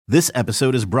This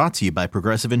episode is brought to you by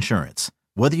Progressive Insurance.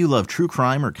 Whether you love true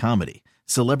crime or comedy,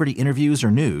 celebrity interviews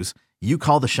or news, you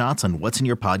call the shots on what's in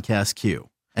your podcast queue.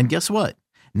 And guess what?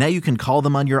 Now you can call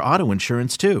them on your auto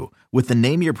insurance too with the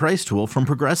Name Your Price tool from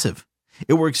Progressive.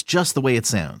 It works just the way it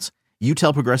sounds. You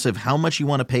tell Progressive how much you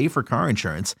want to pay for car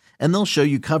insurance, and they'll show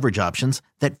you coverage options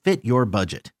that fit your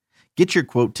budget. Get your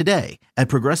quote today at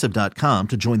Progressive.com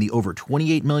to join the over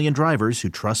 28 million drivers who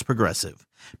trust Progressive.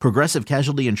 Progressive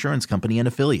Casualty Insurance Company and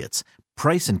Affiliates.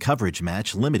 Price and coverage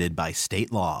match limited by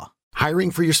state law. Hiring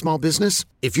for your small business?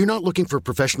 If you're not looking for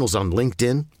professionals on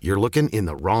LinkedIn, you're looking in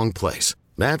the wrong place.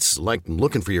 That's like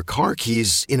looking for your car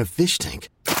keys in a fish tank.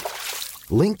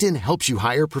 LinkedIn helps you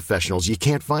hire professionals you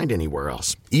can't find anywhere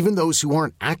else, even those who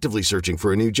aren't actively searching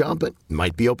for a new job but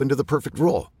might be open to the perfect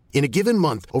role. In a given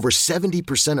month, over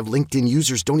 70% of LinkedIn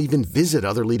users don't even visit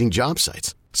other leading job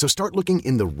sites. So start looking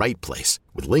in the right place.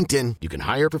 With LinkedIn, you can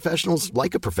hire professionals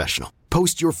like a professional.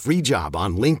 Post your free job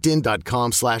on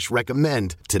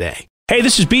linkedin.com/recommend today. Hey,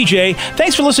 this is BJ.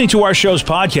 Thanks for listening to our show's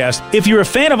podcast. If you're a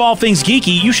fan of all things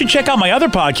geeky, you should check out my other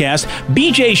podcast,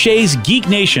 BJ Shea's Geek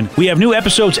Nation. We have new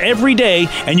episodes every day,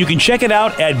 and you can check it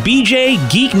out at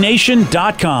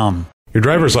bjgeeknation.com. Your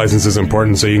driver's license is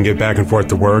important so you can get back and forth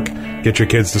to work, get your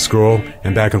kids to school,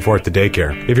 and back and forth to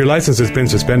daycare. If your license has been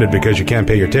suspended because you can't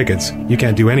pay your tickets, you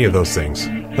can't do any of those things.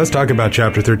 Let's talk about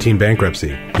Chapter 13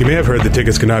 bankruptcy. You may have heard that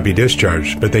tickets cannot be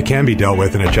discharged, but they can be dealt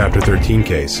with in a Chapter 13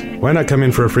 case. Why not come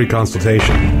in for a free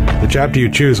consultation? The chapter you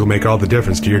choose will make all the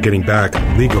difference to your getting back,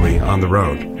 legally, on the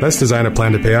road. Let's design a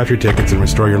plan to pay off your tickets and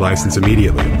restore your license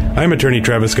immediately. I'm attorney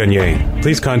Travis Gagne.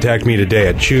 Please contact me today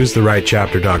at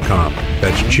ChooseTheRightChapter.com.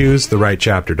 That's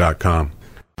ChooseTheRightChapter.com.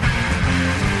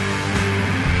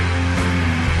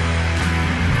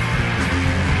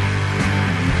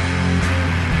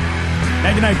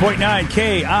 .9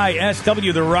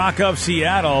 KISW, the Rock of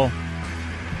Seattle.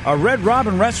 A Red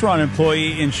Robin restaurant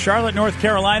employee in Charlotte, North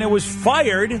Carolina was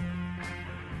fired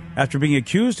after being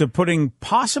accused of putting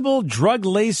possible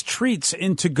drug-laced treats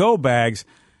in to-go bags.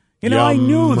 You know, I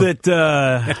knew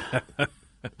that...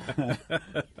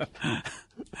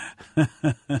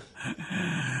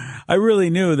 I really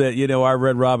knew that, you know, our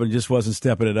Red Robin just wasn't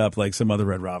stepping it up like some other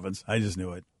Red Robins. I just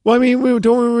knew it. Well, I mean,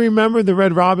 don't we remember the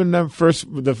Red Robin,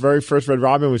 the very first Red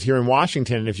Robin was here in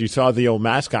Washington. And if you saw the old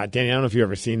mascot, Danny, I don't know if you've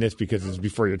ever seen this because it's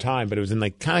before your time, but it was in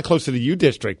like kind of close to the U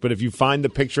District. But if you find the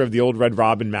picture of the old Red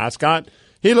Robin mascot,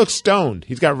 he looks stoned.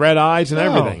 He's got red eyes and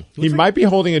everything. He might be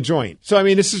holding a joint. So, I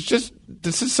mean, this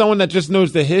is someone that just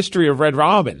knows the history of Red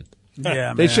Robin.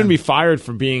 Yeah, they shouldn't be fired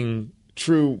for being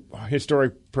true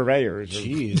historic purveyors.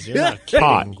 Jeez, you're not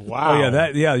kidding. Wow.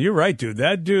 Oh, yeah, you're right, dude.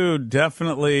 That dude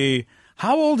definitely.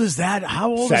 How old is that?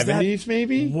 How old 70s, is that? 70s,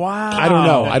 maybe? Wow. I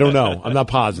don't know. I'm not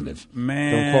positive.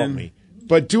 Man. Don't quote me.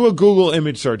 But do a Google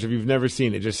image search if you've never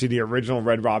seen it. Just see the original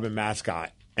Red Robin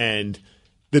mascot. And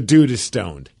the dude is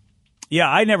stoned. Yeah,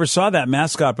 I never saw that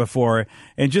mascot before.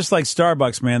 And just like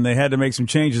Starbucks, man, they had to make some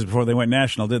changes before they went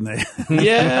national, didn't they?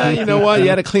 Yeah, you know what? You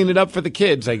had to clean it up for the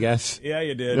kids, I guess. Yeah,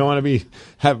 you did. You don't want to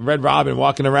have Red Robin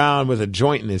walking around with a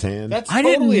joint in his hand. That's I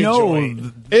totally didn't know. a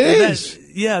joint. It is.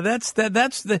 Yeah, that's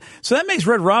the. So that makes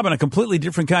Red Robin a completely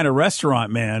different kind of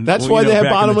restaurant, man. That's why they have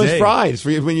bottomless fries.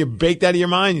 When you're baked out of your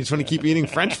mind, you just want to keep eating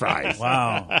French fries.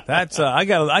 Wow, that's I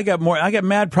got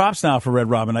mad props now for Red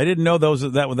Robin. I didn't know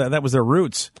that was their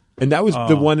roots. And that was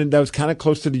the one that was kind of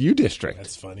close to the U District.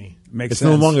 That's funny. Makes it's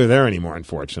sense. no longer there anymore,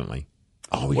 unfortunately.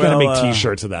 Oh, we got to make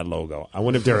T-shirts of that logo. I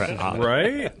wonder if they're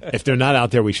right. If they're not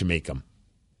out there, we should make them.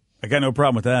 I got no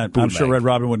problem with that. Bootleg. I'm sure Red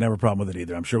Robin wouldn't have a problem with it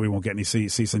either. I'm sure we won't get any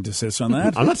cease and desist on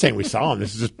that. I'm not saying we saw them.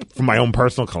 This is just from my own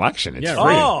personal collection. It's free.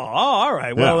 All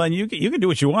right. Well, Yeah. then you can do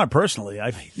what you want personally.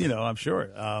 I'm sure.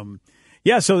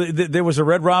 Yeah, so there was a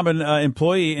Red Robin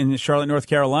employee in Charlotte, North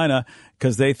Carolina,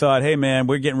 because they thought, hey, man,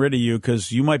 we're getting rid of you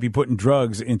because you might be putting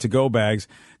drugs in to-go bags.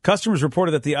 Customers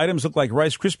reported that the items looked like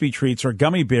Rice Krispie treats or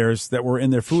gummy bears that were in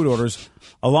their food orders,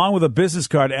 along with a business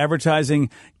card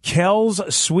advertising Kel's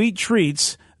Sweet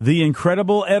Treats, the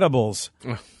Incredible Edibles.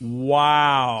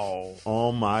 Wow.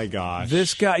 Oh, my gosh.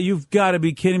 This guy, you've got to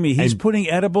be kidding me. He's putting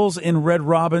edibles in Red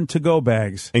Robin to-go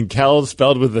bags. And Kel's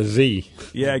spelled with a Z.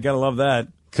 Yeah, got to love that.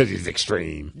 Because he's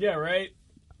extreme. Yeah, right.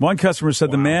 One customer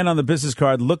said the man on the business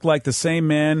card looked like the same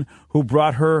man who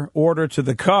brought her order to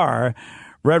the car.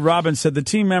 Red Robin said the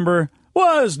team member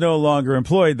was no longer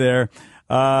employed there.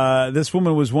 This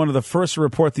woman was one of the first to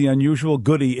report the unusual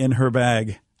goodie in her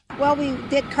bag. Well, we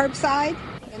did curbside,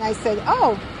 and I said,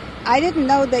 oh, I didn't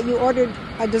know that you ordered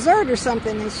a dessert or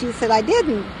something. And she said, I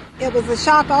didn't. It was a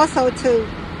shock also to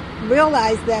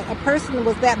realize that a person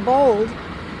was that bold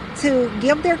to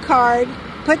give their card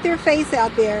put their face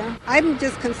out there. I'm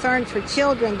just concerned for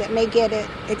children that may get it,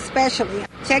 especially.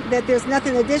 Check that there's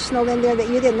nothing additional in there that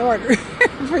you didn't order,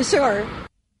 for sure.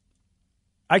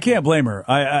 I can't blame her.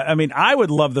 I mean, I would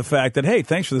love the fact that, hey,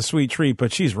 thanks for the sweet treat,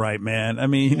 but she's right, man. I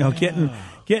mean,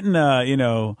 getting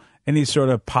any sort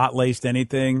of pot-laced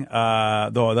anything,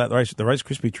 though the Rice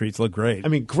Krispie treats look great. I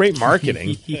mean, great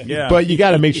marketing. Yeah. But you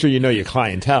got to make sure you know your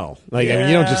clientele. I mean,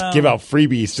 you don't just give out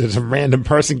freebies to some random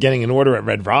person getting an order at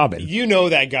Red Robin. You know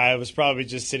that guy was probably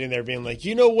just sitting there being like,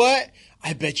 you know what?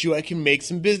 I bet you I can make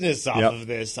some business off of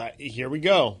this. Here we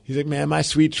go. He's like, man, my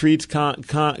sweet treats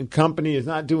company is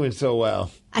not doing so well.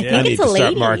 I think it's a lady.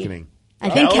 Start marketing. I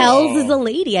think Kells is a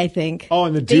lady, I think. Oh,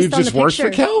 and the dude just works for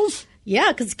Kells? Yeah,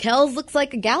 because Kells looks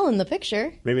like a gal in the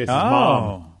picture. Maybe it's his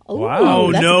mom. Oh,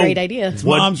 wow. That's a great idea. It's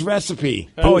mom's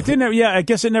recipe. Oh, it didn't. Yeah, I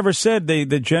guess it never said the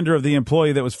gender of the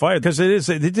employee that was fired because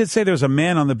it did say there was a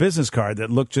man on the business card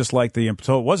that looked just like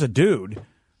so it was a dude.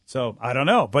 So I don't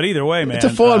know, but either way, man, it's a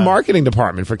full-on marketing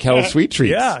department for Kells Sweet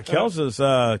Treats. Yeah, Kells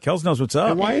knows what's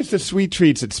up. And why is the Sweet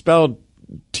Treats? It's spelled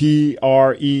TREE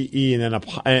and then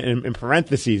in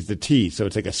parentheses the T, so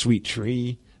it's like a sweet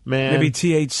tree. Man. Maybe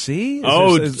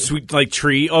THC? Sweet like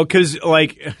tree. Oh, because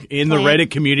like in the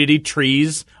Reddit community,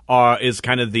 trees is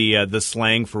kind of the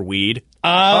slang for weed.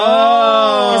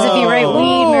 Oh, because if you write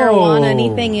weed, marijuana,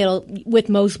 anything, with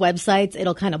most websites,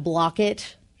 it'll kind of block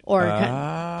it or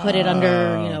put it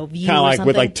under view. Kind of like something.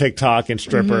 with like TikTok and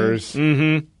strippers.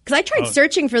 Mm-hmm. Because I tried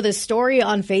searching for this story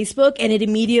on Facebook, and it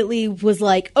immediately was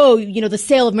like, the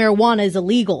sale of marijuana is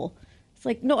illegal. It's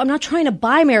like, no, I'm not trying to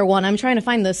buy marijuana. I'm trying to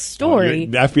find the story.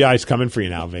 The FBI's coming for you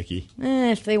now, Vicky.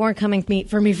 If they weren't coming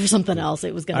for me for something else,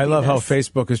 it was going to be I love how this.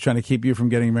 Facebook is trying to keep you from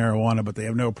getting marijuana, but they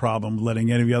have no problem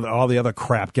letting all the other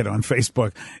crap get on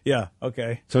Facebook. Yeah,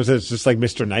 okay. So it's just like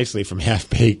Mr. Nicely from Half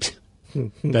Baked.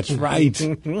 That's right.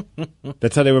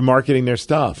 That's how they were marketing their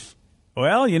stuff.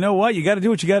 Well, you know what? You got to do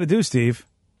what you got to do, Steve.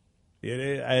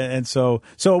 And so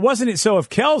it wasn't. So if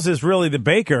Kells is really the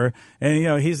baker,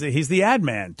 and he's the ad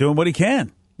man doing what he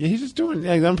can. Yeah, he's just doing.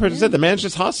 Like one person said, the man's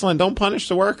just hustling. Don't punish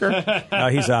the worker.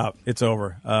 He's out. It's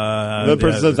over. The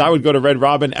person says, I would go to Red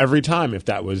Robin every time if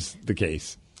that was the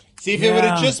case. See, if it would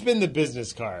have just been the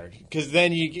business card, because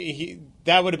then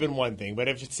that would have been one thing.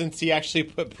 But since he actually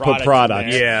put product, in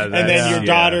there, and then your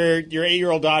daughter, your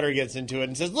 8-year-old daughter, gets into it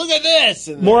and says, "Look at this."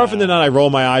 And more often than not, I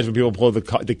roll my eyes when people pull the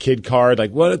kid card.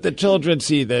 Like, what if the children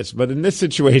see this? But in this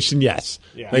situation, yes.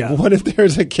 Yeah. Like, what if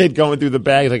there's a kid going through the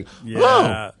bag? Like,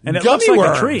 and it gummy looks like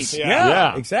worms. a treat.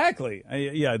 Yeah, exactly.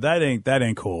 That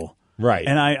ain't cool. Right.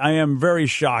 And I am very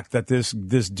shocked that this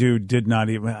dude did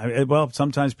not even. Well,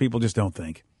 sometimes people just don't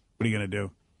think. What are you going to do?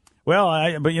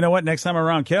 Well, but you know what? Next time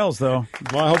around Kells, though.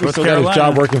 Well, I hope he still got his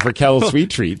job working for Kells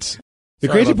Sweet Treats. The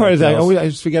crazy part is I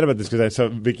just forget about this because I saw,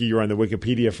 Vicky, you were on the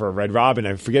Wikipedia for Red Robin.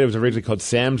 I forget it was originally called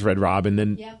Sam's Red Robin.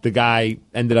 Then the guy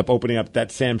ended up opening up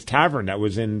that Sam's Tavern that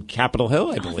was in Capitol Hill,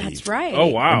 I believe. That's right. Oh,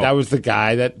 wow. And that was the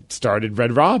guy that started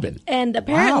Red Robin. And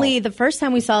apparently the first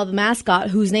time we saw the mascot,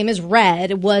 whose name is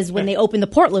Red, was when they opened the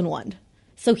Portland one.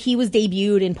 So he was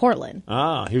debuted in Portland.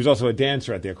 He was also a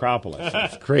dancer at the Acropolis.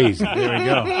 That's crazy. There we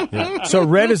go. Yeah. So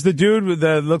Red is the dude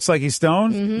that looks like he's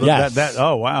stoned? Mm-hmm. Yes.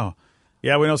 Oh, wow.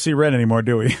 Yeah, we don't see Red anymore,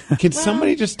 do we? Can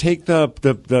somebody just take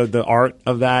the art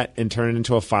of that and turn it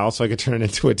into a file so I could turn it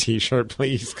into a T-shirt,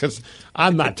 please? Because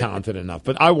I'm not talented enough.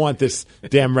 But I want this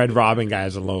damn Red Robin guy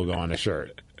as a logo on a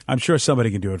shirt. I'm sure somebody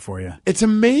can do it for you. It's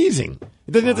amazing.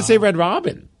 It doesn't have to say Red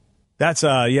Robin. That's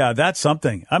that's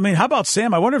something. I mean, how about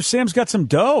Sam? I wonder if Sam's got some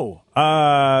dough.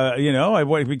 Because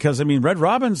Red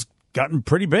Robin's gotten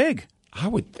pretty big. I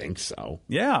would think so.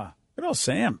 Yeah. Good old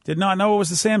Sam. Did not know it was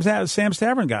the Sam's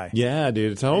Tavern guy. Yeah,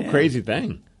 dude, it's a whole crazy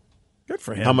thing. Good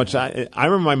for him. How much I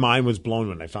remember my mind was blown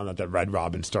when I found out that Red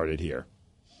Robin started here.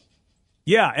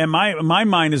 Yeah, and my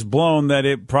mind is blown that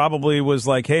it probably was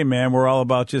like, hey man, we're all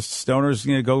about just stoners.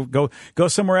 Go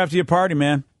somewhere after your party,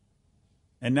 man.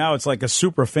 And now it's like a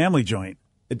super family joint.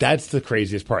 That's the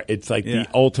craziest part. It's like the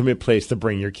ultimate place to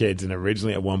bring your kids. And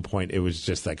originally, at one point, it was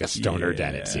just like a stoner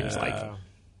den. It seems like.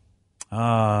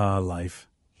 Life.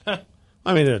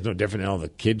 I mean, it's no different than all the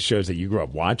kids shows that you grew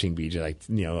up watching,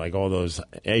 BJ. Like all those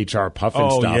HR Puffin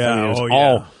stuff. Yeah. I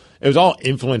mean, it was all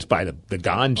influenced by the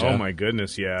ganja. Oh my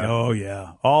goodness, yeah. Oh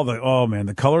yeah.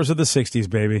 The colors of the '60s,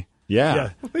 baby. Yeah.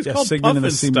 It's called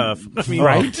Puffin stuff. I mean,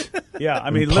 right? Yeah,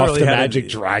 I mean, Puff literally the Magic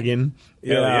Dragon.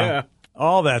 Yeah.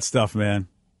 All that stuff, man.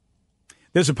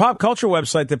 There's a pop culture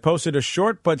website that posted a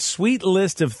short but sweet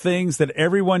list of things that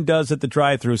everyone does at the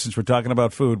drive-thru. Since we're talking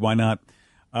about food, why not?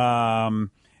 I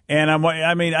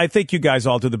think you guys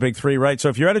all do the big three, right? So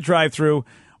if you're at a drive-thru,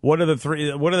 what are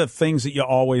the things that you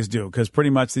always do? Because pretty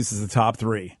much this is the top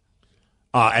three.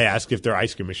 I ask if their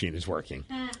ice cream machine is working.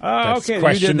 That's okay.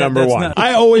 Question number one.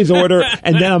 I always order,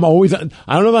 and then I'm always, I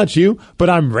don't know about you, but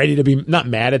I'm ready to be not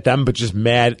mad at them, but just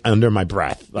mad under my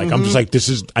breath. Like, I'm just like,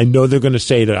 I know they're going to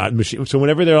say that machine. So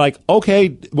whenever they're like, okay,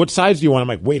 what size do you want? I'm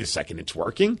like, wait a second, it's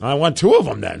working? I want 2 of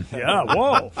them then. Yeah,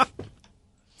 whoa.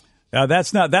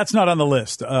 That's not on the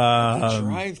list.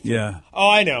 Yeah. Oh,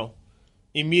 I know.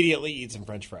 Immediately eat some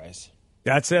French fries.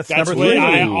 That's number 3.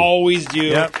 I always do.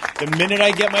 Yep. The minute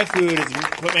I get my food is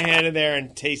put my hand in there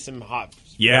and taste some hot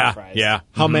French fries. Yeah.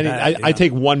 How many? I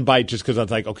take one bite just because I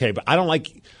was like, okay, but I don't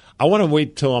like. I want to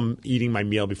wait till I'm eating my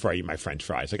meal before I eat my French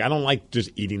fries. Like, I don't like just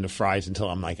eating the fries until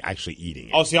I'm like actually eating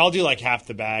it. Oh, see, I'll do like half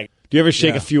the bag. Do you ever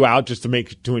shake a few out just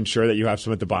to ensure that you have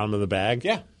some at the bottom of the bag?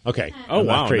 Yeah. Okay. Oh,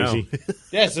 wow. Crazy. No.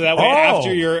 Yeah, so that way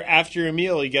after your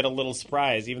meal, you get a little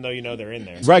surprise, even though you know they're in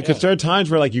there. Right, because there are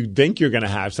times where like you think you're going to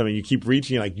have something, you keep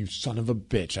reaching, you're like, you son of a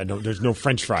bitch, there's no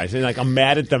French fries. And like, I'm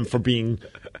mad at them for being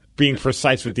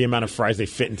precise with the amount of fries they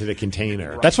fit into the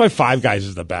container. Right. That's why Five Guys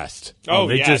is the best. They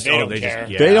don't care.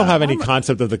 They don't have any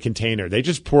concept of the container. They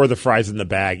just pour the fries in the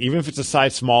bag. Even if it's a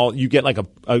size small, you get like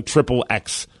a triple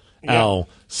XL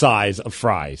size of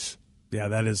fries. Yeah,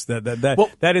 that is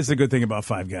the good thing about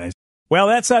Five Guys. Well,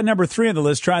 that's number 3 on the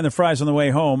list, trying the fries on the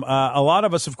way home. A lot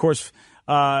of us, of course,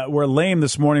 were lame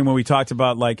this morning when we talked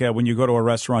about, like, when you go to a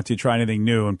restaurant, do you try anything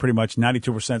new? And pretty much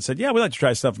 92% said, yeah, we like to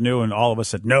try stuff new. And all of us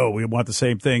said, no, we want the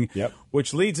same thing. Yep.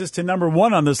 Which leads us to number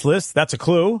 1 on this list. That's a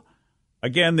clue.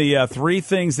 Again, the 3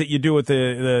 things that you do with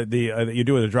that you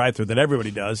do with a drive-thru that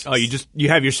everybody does. Oh, you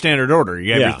have your standard order.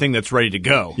 You have your thing that's ready to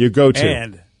go. Your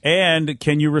go-to. And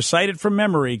can you recite it from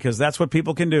memory? Because that's what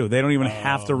people can do. They don't even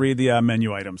have to read the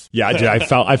menu items. Yeah,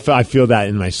 I feel that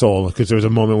in my soul because there was a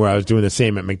moment where I was doing the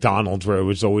same at McDonald's where it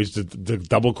was always the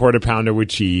double quarter pounder with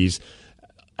cheese,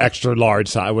 extra large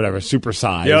size, whatever, super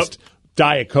sized.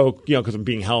 Diet Coke, because I'm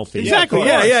being healthy. Exactly.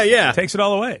 Yeah. Takes it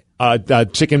all away.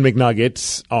 Chicken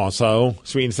McNuggets, also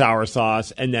sweet and sour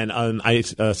sauce, and then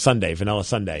sundae, vanilla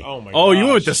sundae. Oh my! Oh, you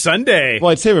went with the sundae.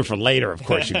 Well, I'd save it for later, of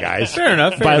course, you guys. Fair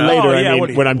enough. By later, I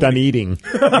mean when I'm done eating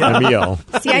the meal.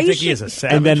 See, I think he is a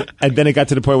savage. And then it got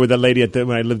to the point where that lady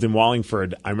when I lived in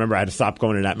Wallingford, I remember I had to stop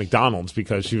going to that McDonald's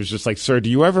because she was just like, "Sir,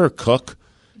 do you ever cook?"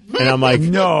 And I'm like,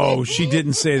 "No, she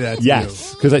didn't say that." To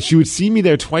yes, because she would see me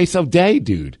there twice a day,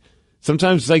 dude.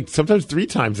 Sometimes 3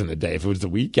 times in a day if it was the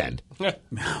weekend.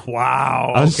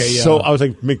 Wow. I was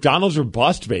like, McDonald's or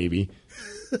bust, baby.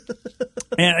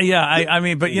 And I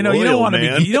mean, but you don't want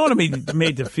to be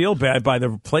made to feel bad by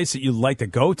the place that you like to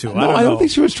go to. No, I don't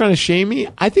think she was trying to shame me.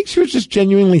 I think she was just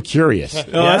genuinely curious.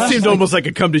 That seemed almost like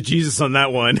a come to Jesus on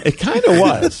that one. It kind of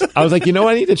was. I was like,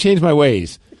 I need to change my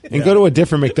ways. And go to a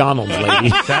different McDonald's, lady.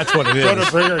 That's what it is. Go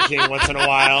to Burger King once in a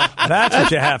while. That's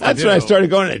what you have to do. That's when I started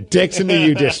going to Dick's in the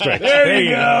U District. There you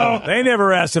go. They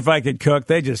never asked if I could cook.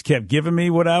 They just kept giving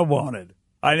me what I wanted.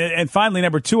 And finally,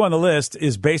 number 2 on the list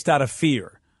is based out of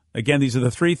fear. Again, these are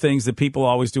the 3 things that people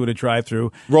always do at a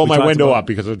drive-thru. Roll my window up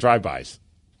because of drive-bys.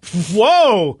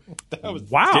 Whoa!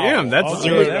 Wow! Damn, that's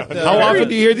how often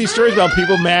do you hear these stories about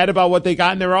people mad about what they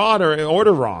got in their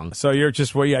order wrong? So you're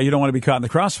just you don't want to be caught in the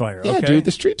crossfire. Yeah, okay? dude, the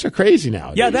streets are crazy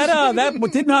now. Yeah, that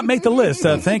did not make the list.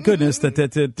 Thank goodness thank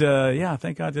God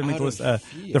didn't make the list.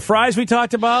 The fries we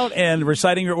talked about and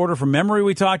reciting your order from memory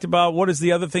we talked about. What is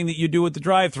the other thing that you do at the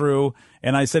drive-thru?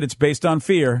 And I said it's based on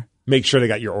fear. Make sure they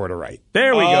got your order right.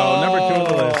 There we go. Number 2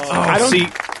 on the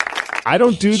list. I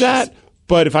don't do that.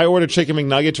 But if I order chicken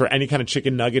McNuggets or any kind of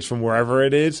chicken nuggets from wherever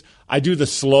it is, I do the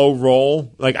slow roll.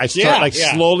 Like I start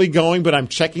slowly going, but I'm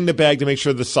checking the bag to make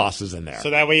sure the sauce is in there.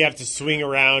 So that way you have to swing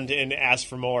around and ask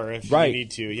for more if you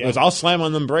need to. Yeah. Because I'll slam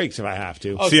on them brakes if I have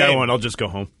to. I'll just go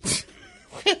home.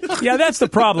 Yeah, that's the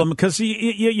problem because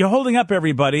you're holding up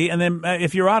everybody, and then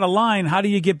if you're out of line, how do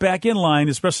you get back in line,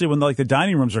 especially when the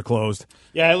dining rooms are closed?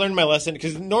 Yeah, I learned my lesson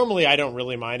because normally I don't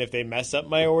really mind if they mess up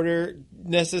my order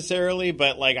necessarily,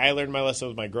 but I learned my lesson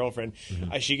with my girlfriend.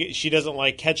 Mm-hmm. She doesn't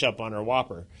like ketchup on her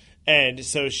Whopper. And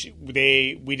so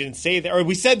we didn't say that, or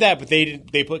we said that, but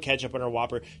they put ketchup on our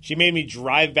Whopper. She made me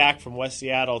drive back from West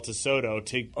Seattle to Soto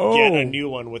to get a new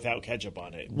one without ketchup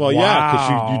on it. Well, yeah,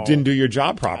 because you didn't do your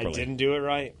job properly. I didn't do it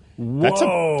right. That's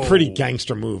a pretty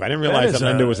gangster move. I didn't realize that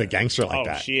Linda was a gangster like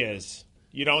that. Oh, she is.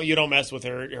 You don't mess with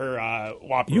her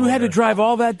Whopper. You had to drive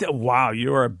all that. Wow,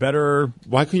 you are a better.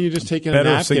 Why couldn't you just take a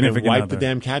napkin and wipe the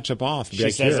damn ketchup off?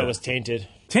 She says it was tainted.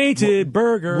 Tainted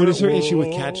burger. What is her issue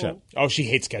with ketchup? Oh, she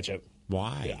hates ketchup.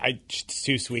 Why? It's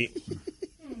too sweet.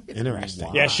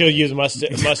 Interesting. Yeah, she'll use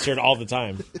mustard all the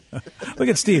time. Look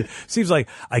at Steve. Steve's like,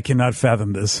 I cannot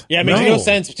fathom this. Yeah, it makes no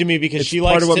sense to me because she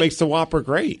likes part of what makes the Whopper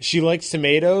great. She likes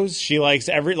tomatoes. She likes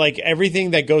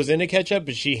everything that goes into ketchup,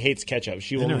 but she hates ketchup.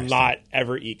 She will not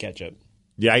ever eat ketchup.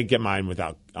 Yeah, I get mine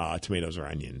without tomatoes or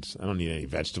onions. I don't need any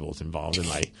vegetables involved in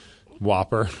my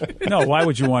Whopper. No, why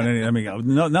would you want any? I mean,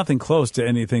 nothing close to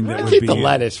anything that would keep be the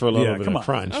lettuce for a little bit of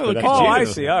crunch. I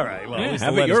see. All right. Well, at least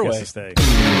the lettuce gets to stay.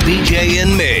 BJ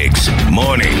and Migs,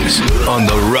 mornings on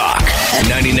The Rock,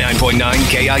 99.9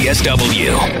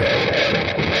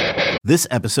 KISW. This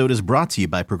episode is brought to you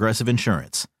by Progressive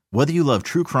Insurance. Whether you love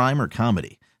true crime or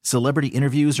comedy, celebrity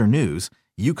interviews or news,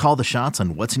 you call the shots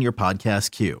on what's in your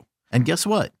podcast queue. And guess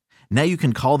what? Now you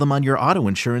can call them on your auto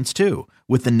insurance too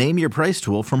with the Name Your Price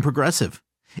tool from Progressive.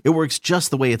 It works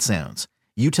just the way it sounds.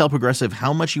 You tell Progressive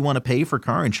how much you want to pay for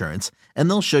car insurance, and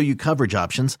they'll show you coverage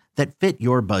options that fit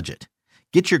your budget.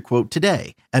 Get your quote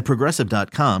today at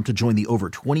Progressive.com to join the over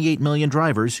 28 million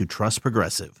drivers who trust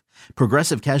Progressive.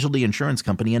 Progressive Casualty Insurance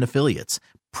Company and Affiliates.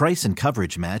 Price and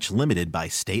coverage match limited by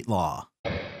state law.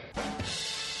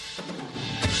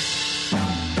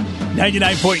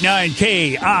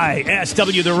 99.9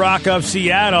 KISW, The Rock of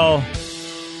Seattle.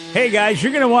 Hey, guys,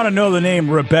 you're going to want to know the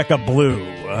name Rebecca Blue.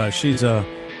 She's a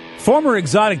former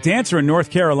exotic dancer in North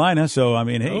Carolina, so, I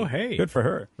mean, hey, good for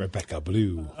her. Rebecca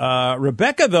Blue.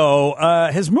 Rebecca, though,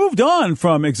 has moved on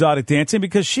from exotic dancing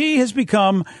because she has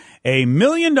become a $1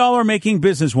 million making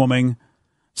businesswoman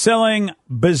selling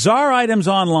bizarre items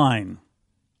online.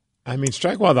 I mean,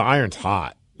 strike while the iron's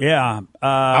hot. Yeah,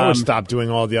 I would stop doing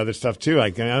all the other stuff too.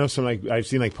 Like I know some I've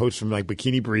seen posts from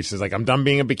bikini baristas. Like I'm done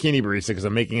being a bikini barista because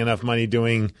I'm making enough money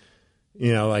doing,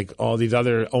 all these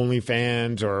other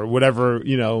OnlyFans or whatever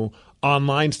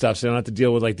online stuff. So I don't have to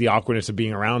deal with the awkwardness of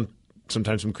being around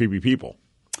sometimes some creepy people.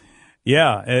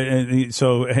 Yeah, and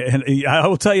I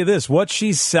will tell you this: what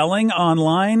she's selling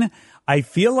online, I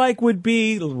feel like would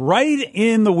be right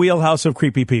in the wheelhouse of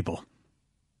creepy people,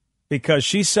 because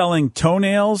she's selling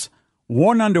toenails,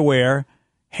 worn underwear,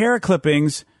 hair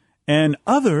clippings, and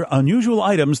other unusual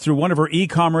items through one of her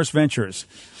e-commerce ventures.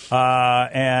 All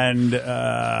right.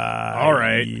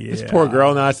 Yeah. This poor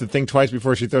girl now has to think twice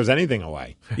before she throws anything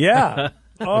away. Yeah.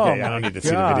 Okay, I don't need to see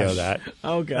the video of that.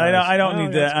 Oh, God. I don't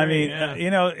need that. I mean,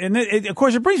 and of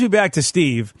course, it brings me back to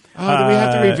Steve. Oh, do we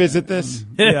have to revisit this?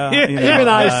 Yeah. Even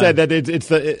I said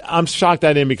that I'm shocked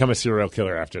I didn't become a serial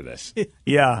killer after this.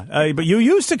 Yeah. But you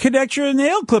used to connect your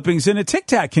nail clippings in a Tic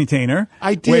Tac container.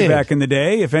 I did. Way back in the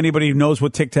day. If anybody knows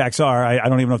what Tic Tacs are, I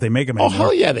don't even know if they make them anymore. Oh,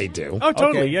 hell yeah, they do. Oh,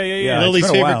 totally. Okay. Yeah. Lily's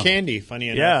favorite candy, funny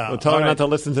enough. Yeah. Well, tell her not to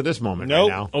listen to this moment right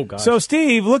now. Oh, God. So,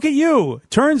 Steve, look at you.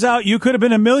 Turns out you could have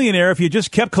been a millionaire if you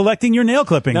just kept collecting your nail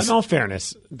clippings. Now, in all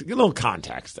fairness, a little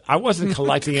context. I wasn't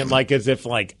collecting it as if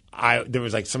there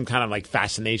was some kind of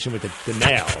fascination with the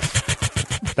nails.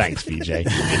 Thanks, VJ.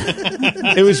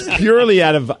 It was purely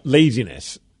out of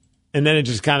laziness. And then it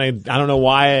just kind of, I don't know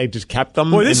why I just kept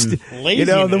them. Boy, this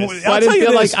laziness. I didn't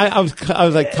feel like I was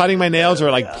cutting my nails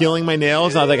or peeling my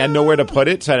nails. I was I had nowhere to put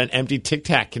it. So I had an empty Tic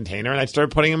Tac container and I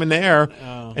started putting them in there.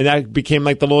 Oh. And that became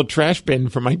the little trash bin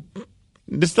for my.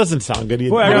 This doesn't sound good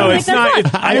either. Well, no, it's not.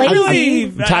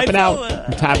 I'm tapping out.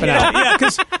 Yeah,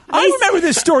 because I remember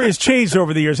this story has changed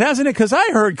over the years, hasn't it? Because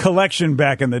I heard collection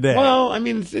back in the day. Well, I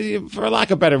mean, for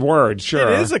lack of better words,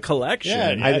 sure. It is a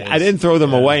collection. Yeah, I didn't throw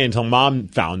them away until Mom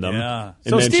found them. Yeah.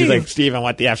 And then she's like, Steven,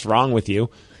 what the F's wrong with you?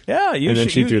 Yeah, and then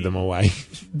she threw them away.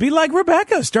 Be like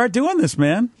Rebecca. Start doing this,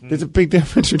 man. There's a big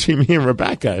difference between me and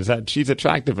Rebecca. Is that she's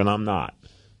attractive and I'm not.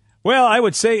 Well, I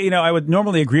would say, I would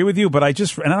normally agree with you, but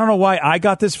and I don't know why I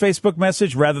got this Facebook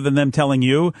message rather than them telling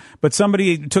you, but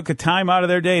somebody took a time out of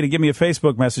their day to give me a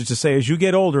Facebook message to say, as you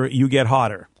get older, you get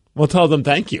hotter. Well, tell them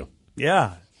thank you.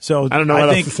 Yeah. So I don't know what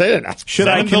else to say to that. Should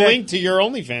I connect the link to your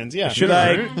OnlyFans? Yeah. Should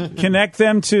I connect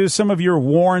them to some of your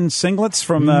worn singlets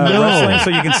from wrestling so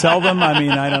you can sell them? I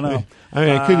mean, I don't know. I mean,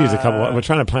 I could use a couple. We're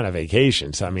trying to plan a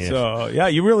vacation, so I mean.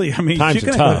 You really. I mean, times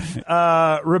are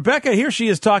tough. Rebecca, here she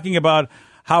is talking about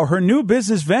how her new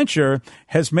business venture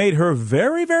has made her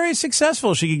very, very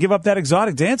successful. She could give up that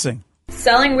exotic dancing.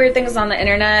 Selling weird things on the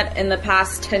internet, in the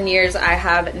past 10 years, I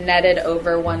have netted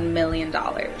over $1 million.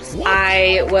 What?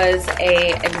 I was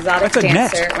a exotic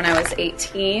dancer when I was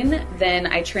 18. Then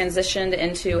I transitioned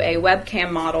into a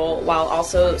webcam model while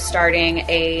also starting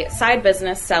a side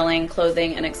business selling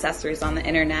clothing and accessories on the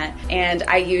internet. And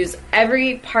I use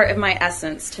every part of my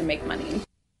essence to make money.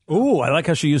 Ooh, I like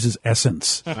how she uses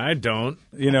essence. I don't.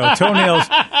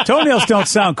 Toenails don't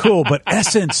sound cool, but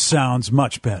essence sounds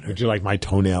much better. Would you like my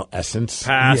toenail essence?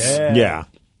 Pass. Yeah.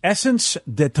 Essence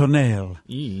de toenail.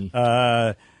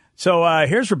 So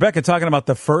here's Rebecca talking about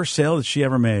the first sale that she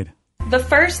ever made. The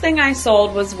first thing I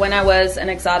sold was when I was an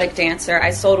exotic dancer.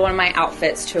 I sold one of my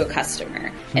outfits to a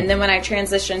customer. And then when I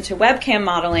transitioned to webcam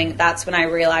modeling, that's when I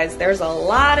realized there's a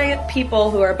lot of people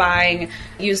who are buying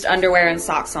used underwear and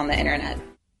socks on the internet.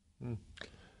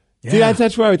 Yeah. See,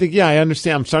 that's where I think, I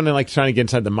understand. I'm starting to get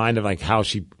inside the mind of how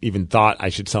she even thought I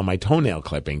should sell my toenail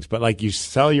clippings. But you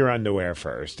sell your underwear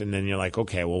first, and then you're like,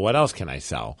 okay, well, what else can I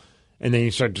sell? And then you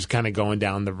start just kind of going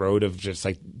down the road of just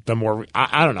the more,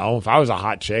 I don't know, if I was a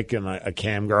hot chick and a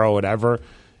cam girl, whatever,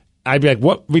 I'd be like,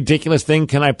 what ridiculous thing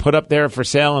can I put up there for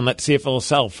sale, and let's see if it'll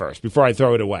sell first before I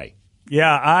throw it away.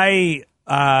 Yeah, I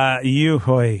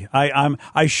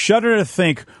shudder to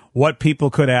think what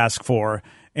people could ask for.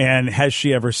 And has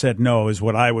she ever said no is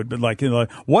what I would be like.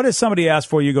 What has somebody asked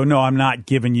for? You go, no, I'm not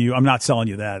selling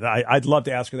you that. I'd love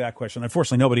to ask her that question.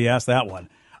 Unfortunately, nobody asked that one.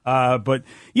 But,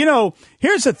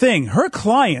 here's the thing. Her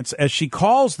clients, as she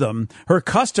calls them, her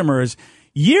customers,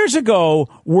 years ago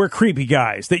were creepy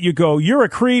guys that you go, you're a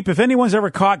creep. If anyone's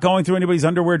ever caught going through anybody's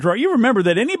underwear drawer, you remember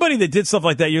that anybody that did stuff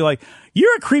like that, you're like,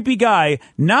 you're a creepy guy.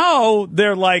 Now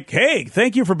they're like, hey,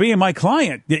 thank you for being my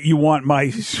client that you want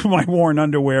my worn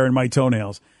underwear and my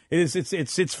toenails.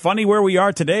 It's funny where we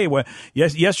are today.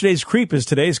 Yesterday's creep is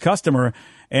today's customer.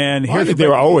 And I think they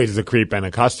were always a creep and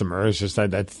a customer. It's just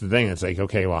that's the thing. It's like,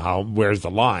 okay, well, where's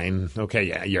the line? Okay,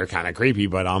 yeah, you're kind of creepy,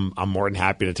 but I'm more than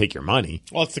happy to take your money.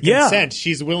 Well, it's the consent.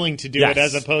 She's willing to do it,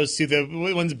 as opposed to the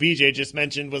ones BJ just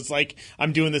mentioned was like,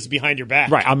 I'm doing this behind your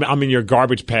back. Right. I'm in your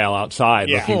garbage pail outside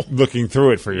looking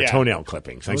through it for your toenail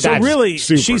clippings. Like, so really,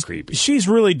 super creepy. She's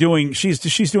really doing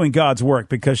God's work,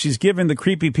 because she's giving the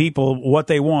creepy people what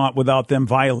they want without them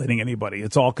violating anybody.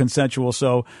 It's all consensual.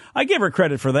 So I give her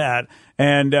credit for that.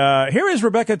 And here is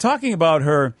Rebecca talking about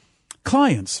her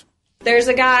clients. There's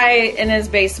a guy in his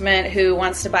basement who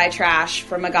wants to buy trash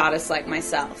from a goddess like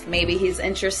myself. Maybe he's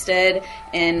interested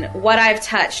in what I've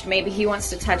touched. Maybe he wants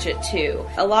to touch it too.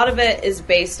 A lot of it is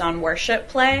based on worship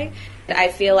play. I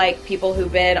feel like people who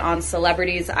bid on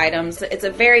celebrities' items, it's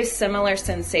a very similar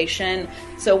sensation.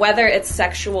 So whether it's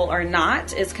sexual or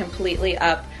not is completely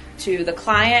up to the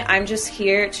client. I'm just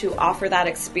here to offer that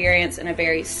experience in a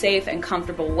very safe and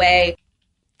comfortable way.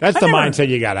 That's the mindset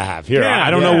you got to have. Here, I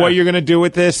don't know what you're going to do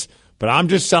with this, but I'm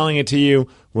just selling it to you.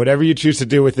 Whatever you choose to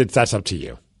do with it, that's up to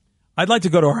you. I'd like to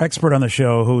go to our expert on the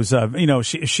show who's,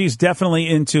 she's definitely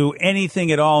into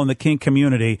anything at all in the kink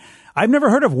community. I've never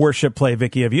heard of worship play,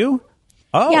 Vicky. Have you?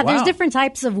 Oh, yeah, there's different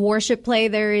types of worship play.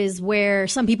 There is where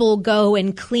some people go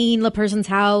and clean the person's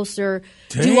house or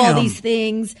do all these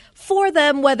things for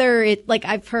them, whether it,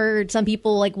 I've heard some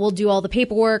people, will do all the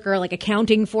paperwork or,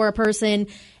 accounting for a person,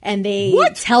 and they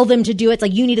tell them to do it. It's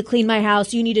like, you need to clean my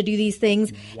house, you need to do these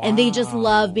things, and they just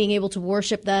love being able to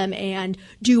worship them and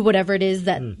do whatever it is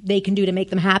that they can do to make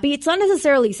them happy. It's not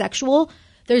necessarily sexual.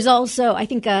 There's also, I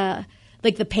think, the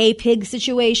pay pig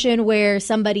situation where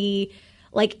somebody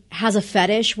has a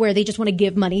fetish where they just want to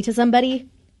give money to somebody.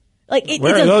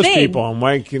 Where are those people? I'm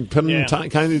put them in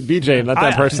kind of BJ and let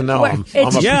that person know I'm a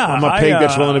pig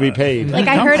that's willing to be paid.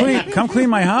 Come clean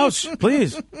my house,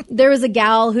 please. There was a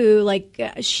gal who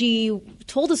she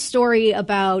told a story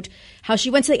about how she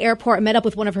went to the airport and met up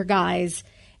with one of her guys,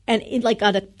 and in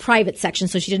on a private section,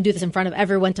 so she didn't do this in front of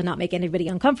everyone to not make anybody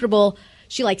uncomfortable.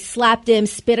 She slapped him,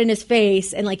 spit in his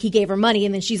face, and he gave her money.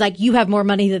 And then she's like, "You have more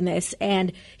money than this."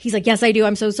 And he's like, "Yes, I do.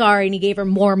 I'm so sorry." And he gave her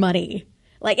more money.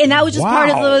 And that was just part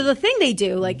of the thing they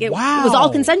do. It was all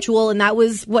consensual, and that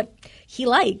was what he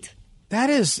liked.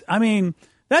 That is,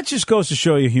 that just goes to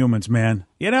show you humans, man.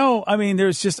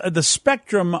 There's just the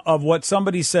spectrum of what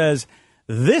somebody says,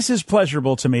 this is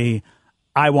pleasurable to me,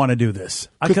 I want to do this.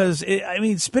 Because,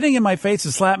 spitting in my face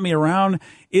and slapping me around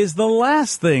is the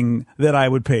last thing that I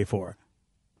would pay for.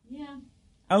 Yeah.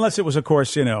 Unless it was, of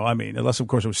course, unless, of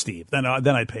course, it was Steve. Then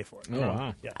I'd pay for it. Oh,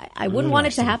 wow. Yeah. I wouldn't want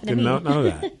it to happen to me. Didn't know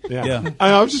that. Yeah.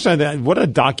 I was just trying to, what a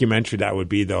documentary that would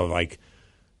be, though.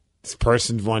 This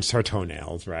person wants her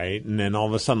toenails, right? And then all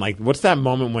of a sudden, what's that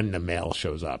moment when the mail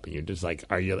shows up? And you're just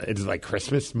it's like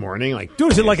Christmas morning?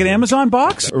 Dude, is it like an Amazon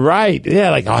box? Right.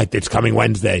 Yeah, it's coming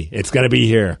Wednesday. It's going to be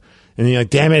here. And you're like,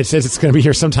 damn it says it's going to be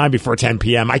here sometime before 10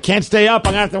 p.m. I can't stay up.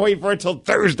 I'm going to have to wait for it till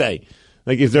Thursday.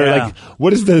 Is there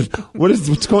what's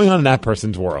going on in that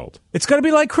person's world? It's going to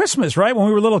be like Christmas, right? When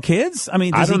we were little kids. Does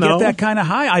he get that kind of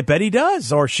high? I bet he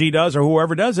does, or she does, or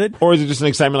whoever does it. Or is it just an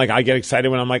excitement? I get excited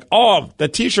when I'm like, oh, the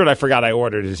T-shirt I forgot I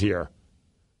ordered is here.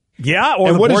 Yeah, or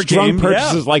and the what board is drunk game?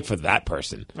 purchases like for that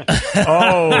person?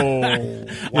 Oh,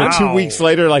 wow. 2 weeks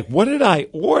later, what did I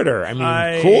order?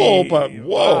 Cool, but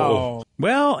whoa. Wow.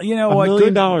 Well, you know $1 what?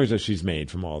 $1 million that she's made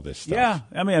from all this stuff.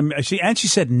 Yeah, she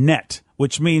said net,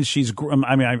 which means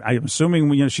I'm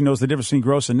assuming she knows the difference between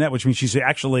gross and net, which means she's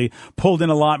actually pulled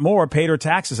in a lot more, paid her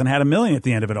taxes, and had $1 million at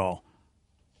the end of it all.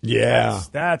 Yeah.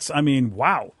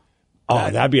 Wow. Oh,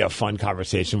 that'd be a fun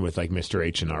conversation with like Mr.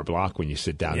 H&R Block when you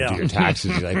sit down and do your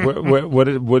taxes. You're like,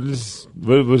 what is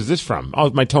this from? Oh,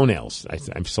 my toenails.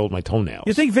 I've sold my toenails.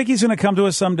 You think Vicky's going to come to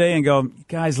us someday and go,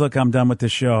 guys, look, I'm done with the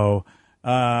show.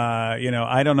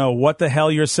 I don't know what the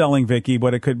hell you're selling, Vicky,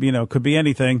 but it could be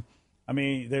anything. I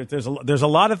mean, there's a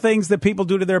lot of things that people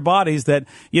do to their bodies that,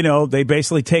 they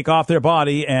basically take off their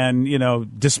body and,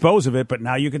 dispose of it, but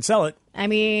now you can sell it. I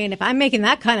mean, if I'm making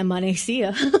that kind of money, see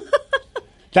ya.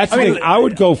 That's the thing. I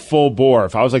would go full bore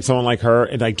if I was like someone like her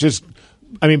and like just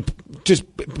put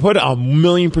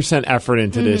 1,000,000% effort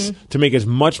into this to make as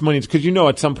much money because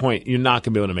at some point you're not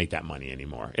going to be able to make that money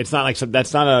anymore. It's not like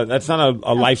that's not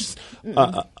a life's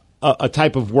a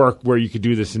type of work where you could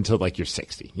do this until like you're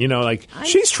 60.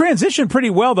 She's transitioned pretty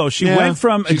well though. She went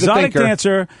from exotic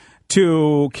dancer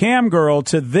to cam girl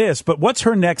to this, but what's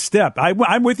her next step?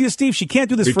 I'm with you, Steve. She can't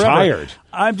do this forever.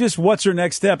 What's her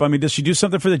next step? I mean, does she do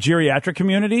something for the geriatric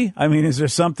community? I mean, is there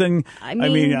something?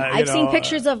 I've seen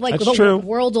pictures of like the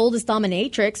world's oldest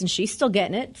dominatrix, and she's still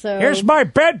getting it. So here's my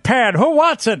bedpan. Who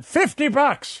wants it?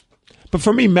 $50. But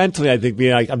for me, mentally, I think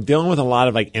I'm dealing with a lot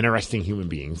of like interesting human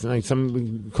beings, like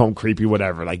some call them creepy,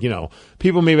 whatever. Like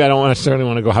people maybe I don't necessarily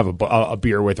want to go have a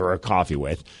beer with or a coffee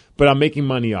with, but I'm making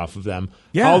money off of them.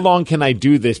 Yeah. How long can I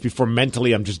do this before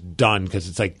mentally I'm just done? Because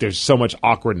it's like there's so much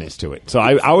awkwardness to it. So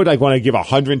I would like want to give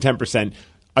 110%.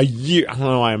 A year. I don't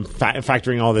know why I'm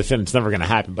factoring all this in. It's never going to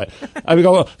happen. But I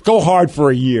would go hard for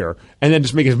a year and then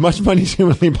just make as much money as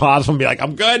humanly possible and be like,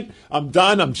 I'm good. I'm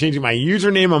done. I'm changing my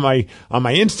username on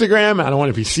my Instagram. I don't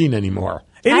want to be seen anymore.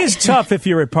 It is tough if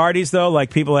you're at parties, though.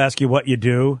 Like, people ask you what you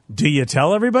do. Do you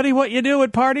tell everybody what you do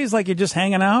at parties? Like, you're just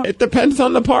hanging out? It depends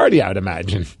on the party, I would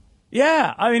imagine.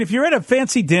 Yeah, I mean, if you're at a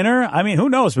fancy dinner, I mean, who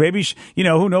knows? Maybe,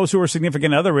 who knows who her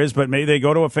significant other is, but maybe they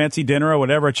go to a fancy dinner or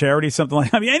whatever, a charity, something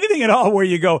like that. I mean, anything at all where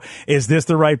you go, is this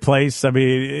the right place? I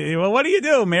mean, well, what do you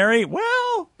do, Mary?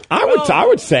 Well, I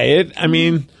would say it. I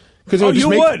mean, because you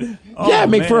would?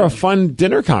 Make for a fun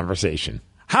dinner conversation.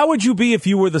 How would you be if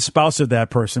you were the spouse of that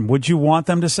person? Would you want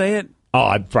them to say it? Oh,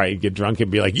 I'd probably get drunk and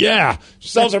be like, yeah, she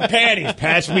sells her panties.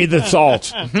 Pass me the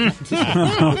salt. Oh,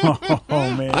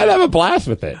 man. I'd have a blast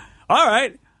with it. All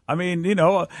right. I mean,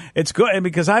 it's good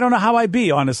because I don't know how I'd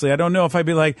be, honestly. I don't know if I'd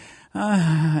be like,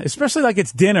 especially like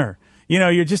it's dinner.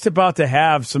 You're just about to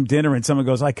have some dinner and someone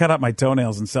goes, I cut out my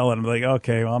toenails and sell it. I'm like,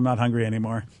 okay, well, I'm not hungry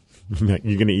anymore. You're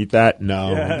going to eat that?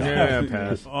 No. Yeah,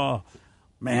 pass. Oh,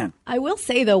 man. I will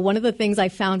say, though, one of the things I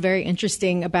found very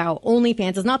interesting about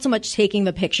OnlyFans is not so much taking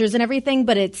the pictures and everything,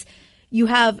 but it's you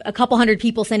have a couple hundred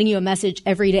people sending you a message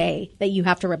every day that you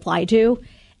have to reply to.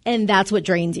 And that's what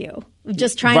drains you.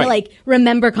 Just trying to like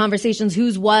remember conversations,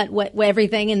 who's what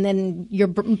everything, and then your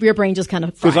brain just kind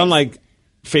of fries. Because unlike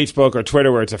Facebook or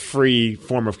Twitter, where it's a free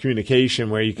form of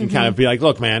communication, where you can kind of be like,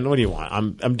 "Look, man, what do you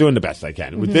want? I'm doing the best I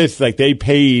can." With this, like they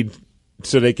paid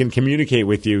so they can communicate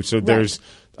with you. So there's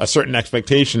a certain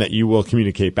expectation that you will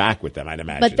communicate back with them, I'd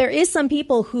imagine. But there is some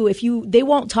people who, they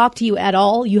won't talk to you at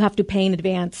all, you have to pay in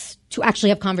advance to actually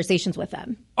have conversations with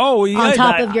them. Oh, yeah. On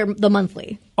top of the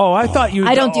monthly. Oh, I thought you...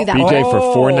 I don't do that. BJ, for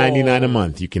 $4.99 a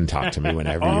month, you can talk to me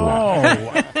whenever you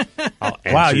want.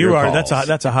 Wow, you are...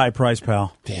 That's a high price,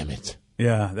 pal. Damn it.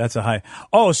 Yeah, that's a high...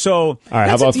 Oh, so... All right,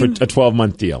 how about for a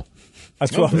 12-month deal?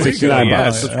 That's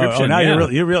 $69. Subscription. Now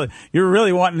you're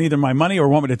really wanting either my money or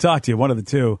want me to talk to you. One of the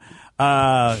two.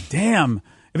 Damn.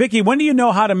 Vicky, when do you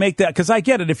know how to make that? Because I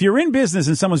get it. If you're in business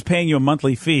and someone's paying you a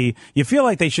monthly fee, you feel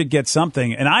like they should get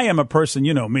something. And I am a person,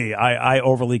 you know me, I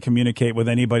overly communicate with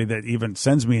anybody that even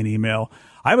sends me an email.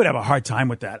 I would have a hard time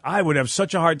with that. I would have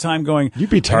such a hard time going. You'd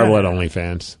be terrible at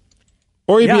OnlyFans.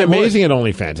 Or you'd be amazing at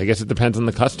OnlyFans. I guess it depends on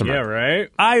the customer. Yeah, right.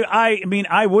 I mean,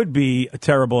 I would be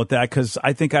terrible at that because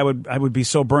I think I would be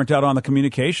so burnt out on the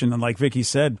communication. And like Vicky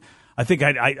said, I think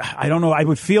I don't know. I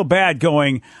would feel bad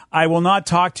going, I will not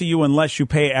talk to you unless you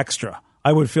pay extra.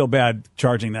 I would feel bad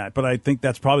charging that, but I think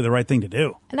that's probably the right thing to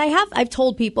do. And I've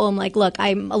told people, I'm like, look,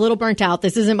 I'm a little burnt out.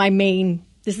 This isn't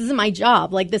my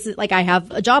job. Like, this is like, I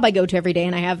have a job I go to every day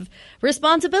and I have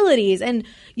responsibilities. And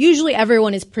usually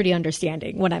everyone is pretty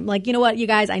understanding when I'm like, you know what, you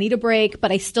guys, I need a break,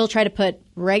 but I still try to put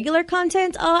regular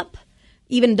content up,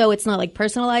 even though it's not like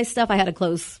personalized stuff. I had to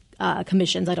close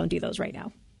commissions. I don't do those right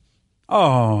now.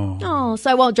 Oh,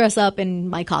 so I won't dress up in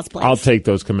my cosplay. I'll take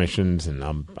those commissions, and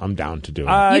I'm down to do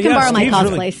it. You can borrow my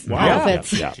cosplay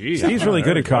outfits. Yeah. He's really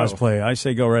good at cosplay. I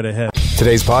say go right ahead.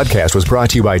 Today's podcast was brought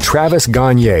to you by Travis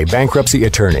Gagne, bankruptcy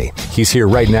attorney. He's here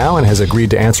right now and has agreed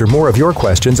to answer more of your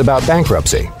questions about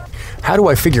bankruptcy. How do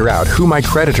I figure out who my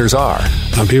creditors are?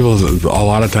 People a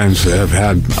lot of times have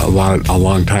had a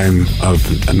long time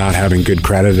of not having good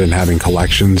credit and having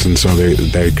collections, and so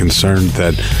they're concerned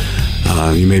that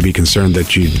you may be concerned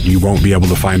that you won't be able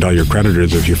to find all your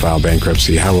creditors if you file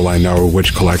bankruptcy. How will I know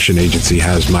which collection agency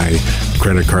has my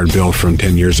credit card bill from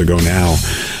 10 years ago now?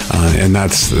 And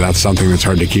that's something that's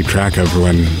hard to keep track of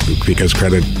because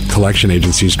credit collection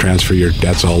agencies transfer your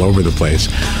debts all over the place.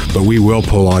 But we will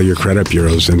pull all your credit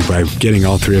bureaus, and by getting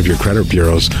all 3 of your credit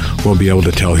bureaus, we'll be able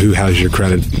to tell who has your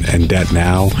credit and debt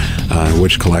now,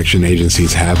 which collection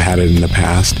agencies have had it in the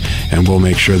past, and we'll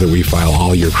make sure that we file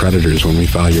all your creditors when we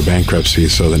file your bankruptcy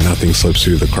so that nothing slips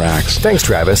through the cracks. Thanks,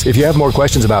 Travis. If you have more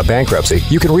questions about bankruptcy,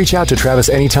 you can reach out to Travis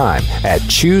anytime at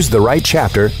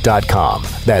ChooseTheRightChapter.com.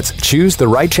 That's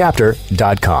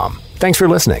ChooseTheRightChapter.com. Thanks for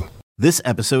listening. This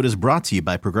episode is brought to you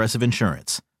by Progressive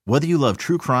Insurance. Whether you love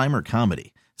true crime or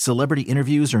comedy, celebrity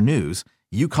interviews or news,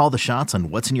 you call the shots on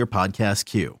what's in your podcast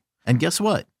queue. And guess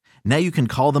what? Now you can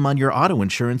call them on your auto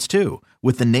insurance too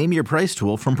with the Name Your Price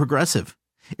tool from Progressive.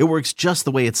 It works just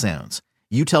the way it sounds.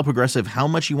 You tell Progressive how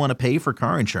much you want to pay for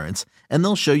car insurance, and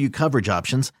they'll show you coverage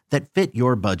options that fit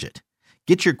your budget.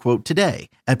 Get your quote today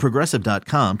at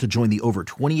Progressive.com to join the over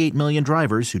 28 million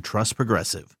drivers who trust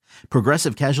Progressive.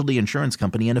 Progressive Casualty Insurance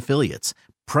Company and Affiliates.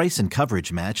 Price and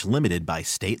coverage match limited by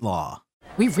state law.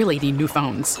 We really need new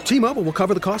phones. T-Mobile will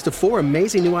cover the cost of 4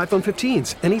 amazing new iPhone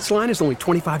 15s, and each line is only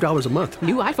 $25 a month.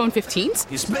 New iPhone 15s?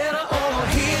 It's better over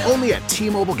here. Only at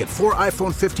T-Mobile, get 4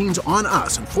 iPhone 15s on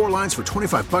us and 4 lines for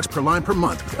 $25 per line per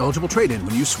month with eligible trade-in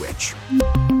when you switch.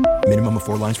 Minimum of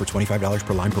 4 lines for $25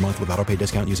 per line per month with autopay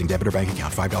discount using debit or bank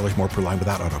account. $5 more per line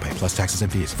without autopay, plus taxes and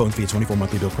fees. Phone fee at 24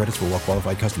 monthly bill credits for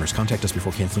well-qualified customers. Contact us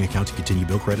before canceling account to continue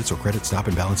bill credits or credit stop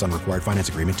and balance on required finance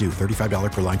agreement due.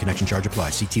 $35 per line connection charge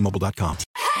applies. See T-Mobile.com.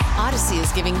 Odyssey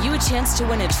is giving you a chance to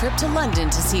win a trip to London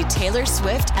to see Taylor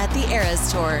Swift at the Eras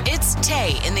Tour. It's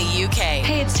Tay in the UK.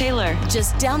 Hey, it's Taylor.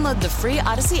 Just download the free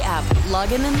Odyssey app,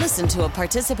 log in and listen to a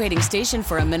participating station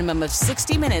for a minimum of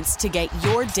 60 minutes to get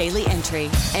your daily entry.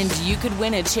 And you could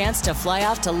win a chance to fly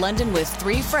off to London with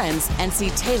 3 friends and see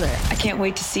Taylor. I can't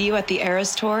wait to see you at the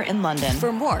Eras Tour in London.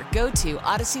 For more, go to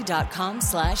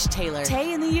odyssey.com/Taylor.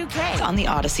 Tay in the UK. It's on the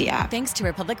Odyssey app. Thanks to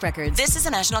Republic Records. This is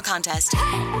a national contest.